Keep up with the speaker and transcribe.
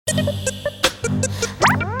Okay.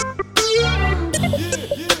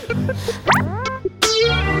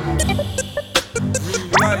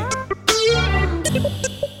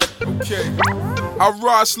 I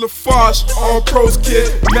Ross LaFarge, on pros kid,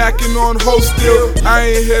 macking on host still.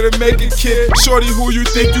 I ain't here to make it, kid. Shorty, who you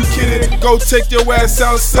think you kidding? Go take your ass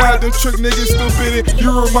outside, them trick niggas stupid.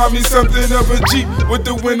 You remind me something of a Jeep with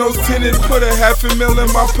the windows tinted. Put $500,000 in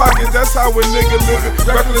my pocket, that's how a nigga living.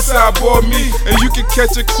 Reckless eyeball me, and you can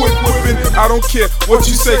catch a quick whipping. I don't care what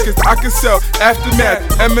you say, cause I can sell Aftermath,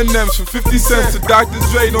 M&M's for 50 cents to Dr.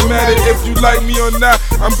 Dre. No matter if you like me or not,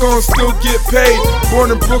 I'm gonna still get paid.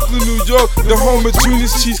 Born in Brooklyn, New York, the home of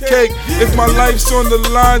Junior's Cheesecake. If my life's on the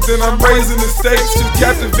line, then I'm raising the stakes. Just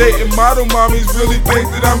captivating model mommies really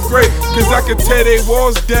think that I'm great, cause I can tear they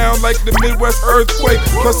walls down like the Midwest earthquake.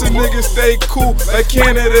 Plus a nigga stay cool like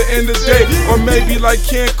Canada in the day, or maybe like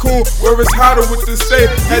Cancun where it's hotter with the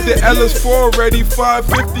state. Had the LS4 ready,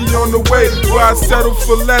 550 on the way, where I settle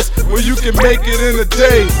for less, where you can make it in a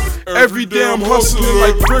day. Every day I'm hustling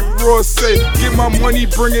like Rick Ross say, get my money,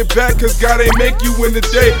 bring it back, cause God ain't make you in the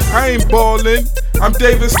day. I ain't ballin', I'm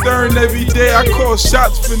David Stern every day. I call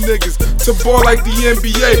shots for niggas to ball like the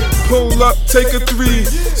NBA. Pull up, take a three,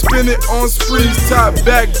 spin it on sprees, top,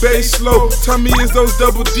 back, bass, slow. Tell me is those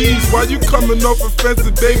double D's? Why you coming off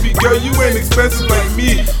offensive, baby girl? You ain't expensive like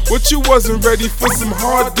me. What, you wasn't ready for some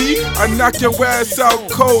hard D? I knock your ass out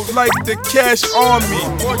cold like the Cash Army.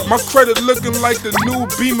 My credit looking like the new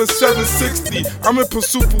Beamer 760. I'm in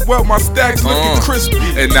pursuit for wealth, my stacks looking crispy.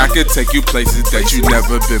 And I could take you places that you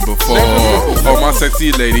never been before. All my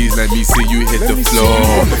sexy ladies, let me see you hit the floor.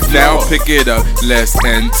 Now pick it up, let's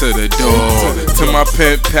enter the door. To my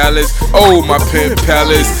pimp palace, oh my pimp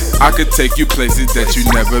palace. I could take you places that you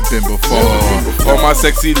never been before. All my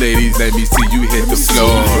sexy ladies, let me see you hit the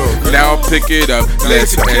floor. Now pick it up,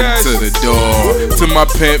 let's enter the door. To my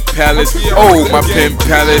pimp palace, oh my pimp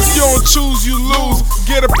palace. If you don't choose, you lose.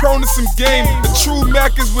 Get a prone to some game. The true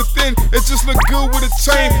Mac is within. It just look good with a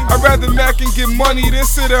chain. I'd rather Mac and get money than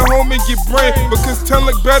sit at home and get brain. Because 10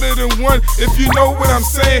 look better than 1, if you know what I'm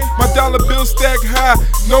saying. My dollar bill stack high,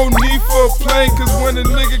 no need for a plane. Cause when a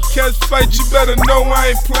nigga catch flight, you better know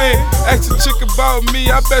I ain't playing. Ask a chick about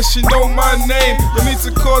me, I bet she know my name. You need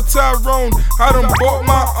to call Tyrone, I done bought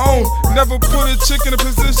my own. Never put a chick in a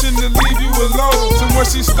position to leave you alone. So when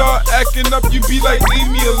she start acting up, you be like,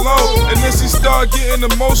 leave me alone. And then she start getting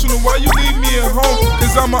emotional, why you leave me at home?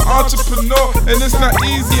 Cause I'm an entrepreneur, and it's not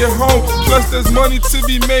easy at home. Plus there's money to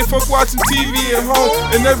be made, fuck watching TV at home.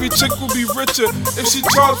 And every chick will be richer if she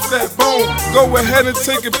charge for that bone. Go ahead and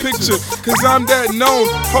take a picture, cause I'm that known.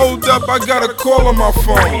 Hold up, I got a call on my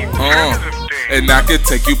phone. And I could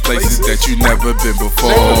take you places that you never been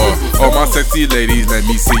before. All my sexy ladies, let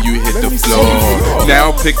me see you hit the floor.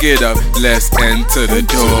 Now pick it up, let's enter the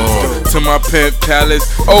door. To my pimp palace,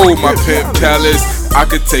 oh my pimp palace. I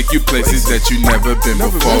could take you places that you never been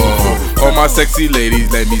before. All my sexy ladies,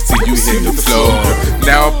 let me see you hit the floor.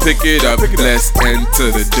 Now pick it up, let's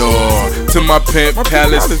enter the door. To my pimp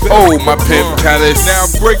palace, oh my pimp palace. Now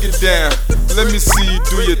break it down, let me see you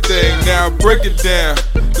do your thing. Now break it down,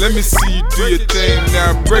 let me see you do your thing.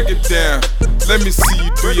 Now break it down, let me see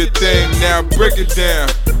you do your thing. Now break it down,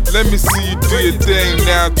 let me see you do your thing.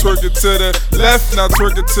 Now twerk it to the left, now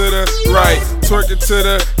twerk it to the right. Twerk it to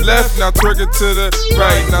the left, now twerk it to the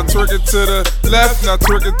right. Now twerk it to the left, now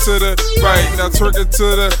twerk it to the right. Now twerk it to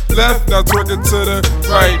the left, now twerk it to the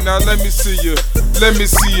right. Now let me see you, let me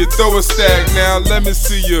see you throw a stack. Now let me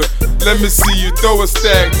see you, let me see you throw a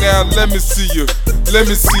stack. Now let me see you, let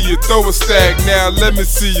me see you throw a stack. Now let me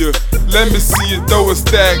see you, let me see you throw a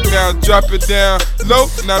stack. Now drop it down low,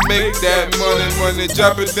 now make that money, money.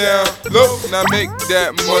 Drop it down low, now make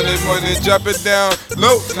that money, money. Drop it down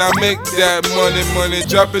low, now make that money, money.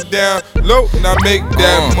 Drop it down low, now make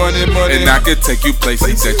that money, money. And I could take you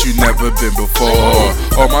places that you never been before.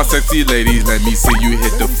 All my sexy ladies, let me see you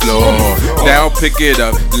hit the floor. Now pick it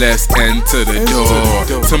up, let's enter the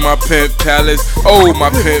door. To my pimp palace, oh my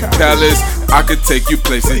pimp palace. I could take you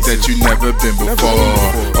places that you never been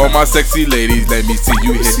before. All my sexy ladies, let me see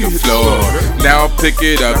you hit the floor. Now pick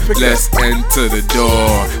it up, let's enter the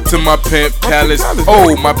door. To my pimp palace,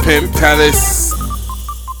 oh my pimp palace.